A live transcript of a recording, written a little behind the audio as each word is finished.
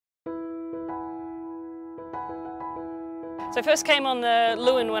So I first came on the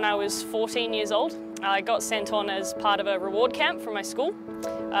Leeuwin when I was 14 years old. I got sent on as part of a reward camp from my school.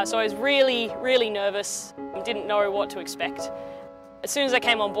 So I was really nervous and didn't know what to expect. As soon as I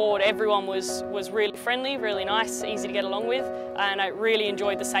came on board, everyone was really friendly, really nice, easy to get along with, and I really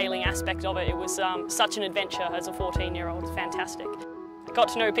enjoyed the sailing aspect of it. It was such an adventure as a 14-year-old, fantastic. I got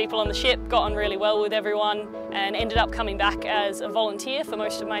to know people on the ship, got on really well with everyone, and ended up coming back as a volunteer for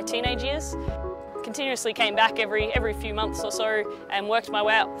most of my teenage years. Continuously came back every few months or so and worked my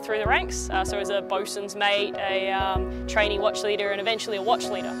way up through the ranks. So as a bosun's mate, a trainee watch leader, and eventually a watch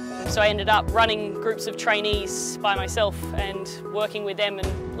leader. So I ended up running groups of trainees by myself and working with them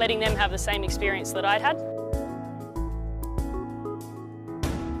and letting them have the same experience that I'd had.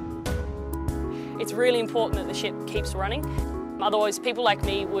 It's really important that the ship keeps running. Otherwise, people like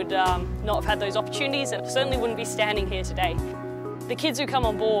me would not have had those opportunities and certainly wouldn't be standing here today. The kids who come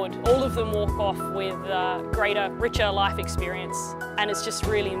on board, all of them walk off with greater, richer life experience, and it's just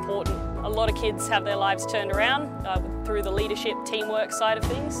really important. A lot of kids have their lives turned around through the leadership, teamwork side of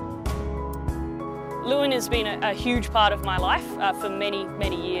things. Leeuwin has been a huge part of my life for many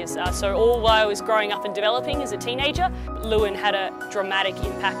years. So all while I was growing up and developing as a teenager, Leeuwin had a dramatic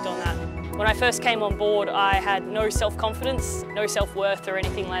impact on that. When I first came on board, I had no self-confidence, no self-worth or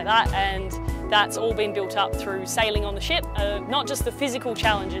anything like that, and that's all been built up through sailing on the ship. Not just the physical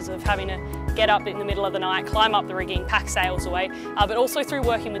challenges of having to get up in the middle of the night, climb up the rigging, pack sails away, but also through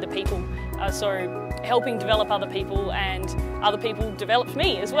working with the people. So helping develop other people, and other people developed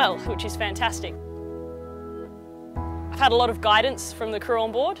me as well, which is fantastic. I've had a lot of guidance from the crew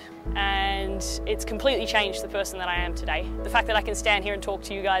on board, and it's completely changed the person that I am today. The fact that I can stand here and talk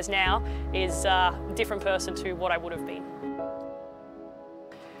to you guys now is a different person to what I would have been.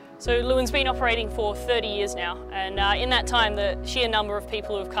 So Leeuwin's been operating for 30 years now, and in that time the sheer number of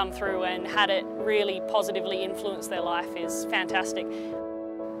people who have come through and had it really positively influence their life is fantastic.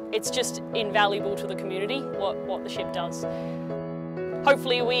 It's just invaluable to the community what the ship does.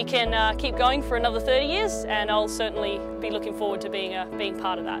 Hopefully we can keep going for another 30 years, and I'll certainly be looking forward to being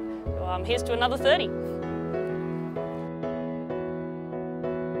part of that. So, here's to another 30.